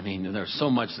Blake? I mean, there's so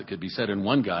much that could be said. And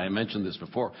one guy, I mentioned this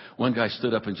before, one guy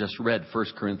stood up and just read 1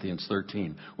 Corinthians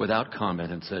 13 without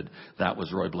comment and said, that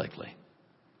was Roy Blakely.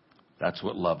 That's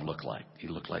what love looked like. He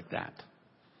looked like that.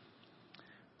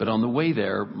 But on the way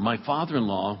there, my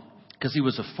father-in-law, because he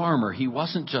was a farmer, he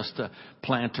wasn't just a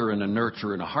planter and a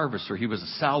nurturer and a harvester. He was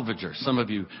a salvager. Some of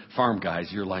you farm guys,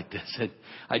 you're like this.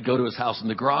 I'd go to his house and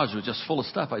the garage was just full of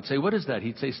stuff. I'd say, what is that?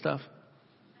 He'd say, stuff.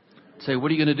 I'd say,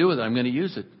 what are you going to do with it? I'm going to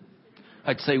use it.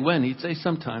 I'd say, when? He'd say,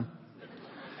 sometime.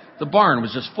 The barn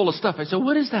was just full of stuff. I said,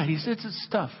 what is that? He said, it's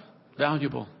stuff.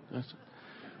 Valuable.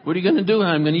 What are you going to do with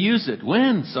it? I'm going to use it.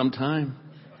 When? Sometime.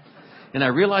 And I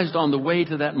realized on the way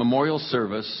to that memorial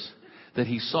service that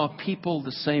he saw people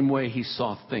the same way he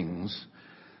saw things,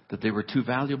 that they were too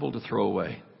valuable to throw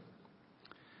away.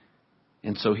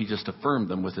 And so he just affirmed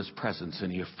them with his presence,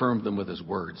 and he affirmed them with his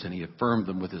words, and he affirmed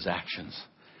them with his actions.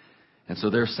 And so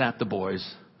there sat the boys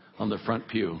on the front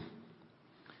pew.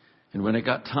 And when it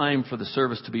got time for the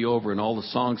service to be over and all the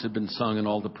songs had been sung and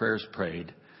all the prayers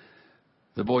prayed,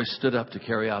 the boys stood up to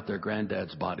carry out their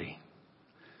granddad's body.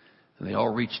 And they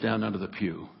all reached down under the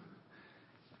pew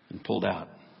and pulled out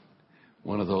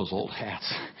one of those old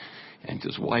hats and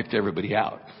just wiped everybody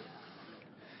out.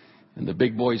 And the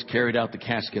big boys carried out the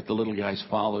casket. The little guys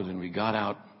followed, and we got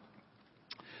out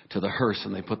to the hearse,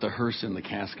 and they put the hearse in the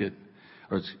casket,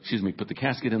 put the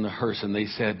casket in the hearse, and they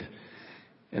said,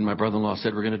 and my brother-in-law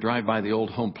said, we're going to drive by the old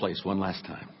home place one last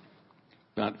time.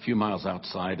 About a few miles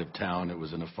outside of town. It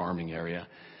was in a farming area.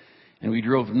 And we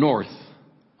drove north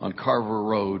on Carver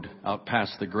Road out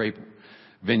past the grape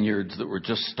vineyards that were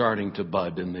just starting to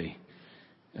bud and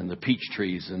the peach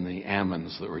trees and the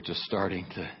almonds that were just starting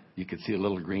to, you could see a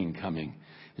little green coming.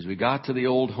 As we got to the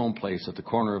old home place at the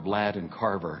corner of Ladd and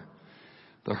Carver,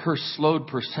 the hearse slowed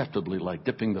perceptibly like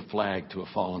dipping the flag to a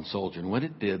fallen soldier. And when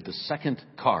it did, the second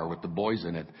car with the boys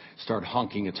in it started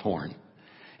honking its horn.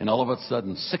 And all of a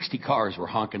sudden, 60 cars were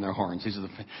honking their horns.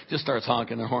 Just starts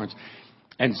honking their horns.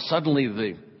 And suddenly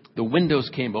the windows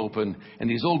came open and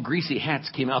these old greasy hats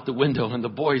came out the window and the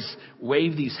boys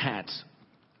waved these hats.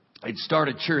 They'd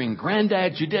started cheering,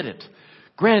 Granddad, you did it.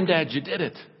 Granddad, you did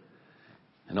it.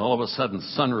 And all of a sudden,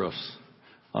 sunroofs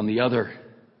on the other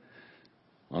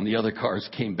cars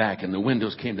came back and the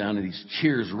windows came down and these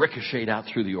cheers ricocheted out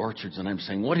through the orchards. And I'm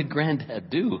saying, what did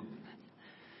Granddad do?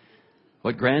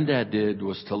 What Granddad did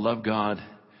was to love God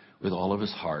with all of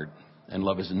his heart and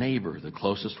love his neighbor, the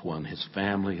closest one, his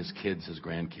family, his kids, his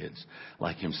grandkids,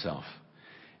 like himself.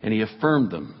 And he affirmed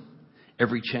them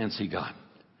every chance he got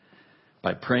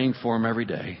by praying for them every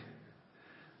day,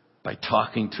 by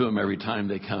talking to them every time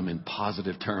they come in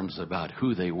positive terms about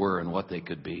who they were and what they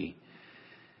could be.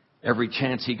 Every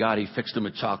chance he got, he fixed them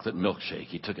a chocolate milkshake.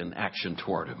 He took an action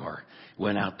toward him or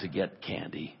went out to get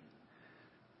candy.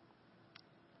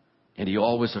 And he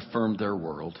always affirmed their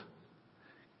world,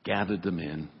 gathered them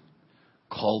in,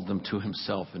 called them to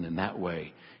himself, and in that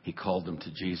way, he called them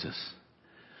to Jesus.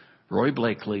 Roy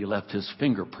Blakely left his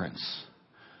fingerprints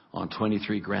on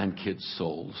 23 grandkids'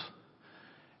 souls,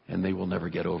 and they will never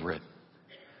get over it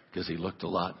because he looked a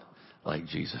lot like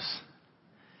Jesus.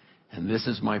 And this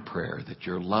is my prayer, that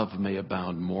your love may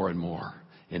abound more and more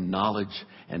in knowledge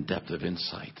and depth of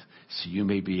insight, so you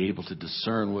may be able to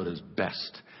discern what is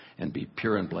best and be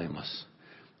pure and blameless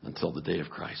until the day of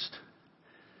Christ.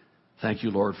 Thank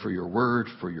you, Lord, for your word,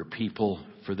 for your people,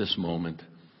 for this moment,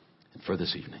 and for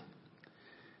this evening.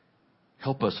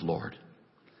 Help us, Lord,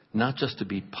 not just to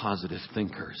be positive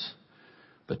thinkers,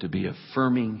 but to be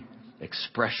affirming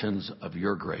expressions of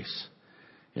your grace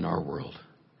in our world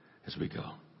as we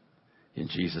go. In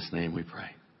Jesus' name we pray.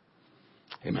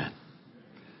 Amen.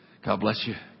 God bless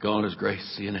you. Go in his grace.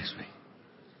 See you next week.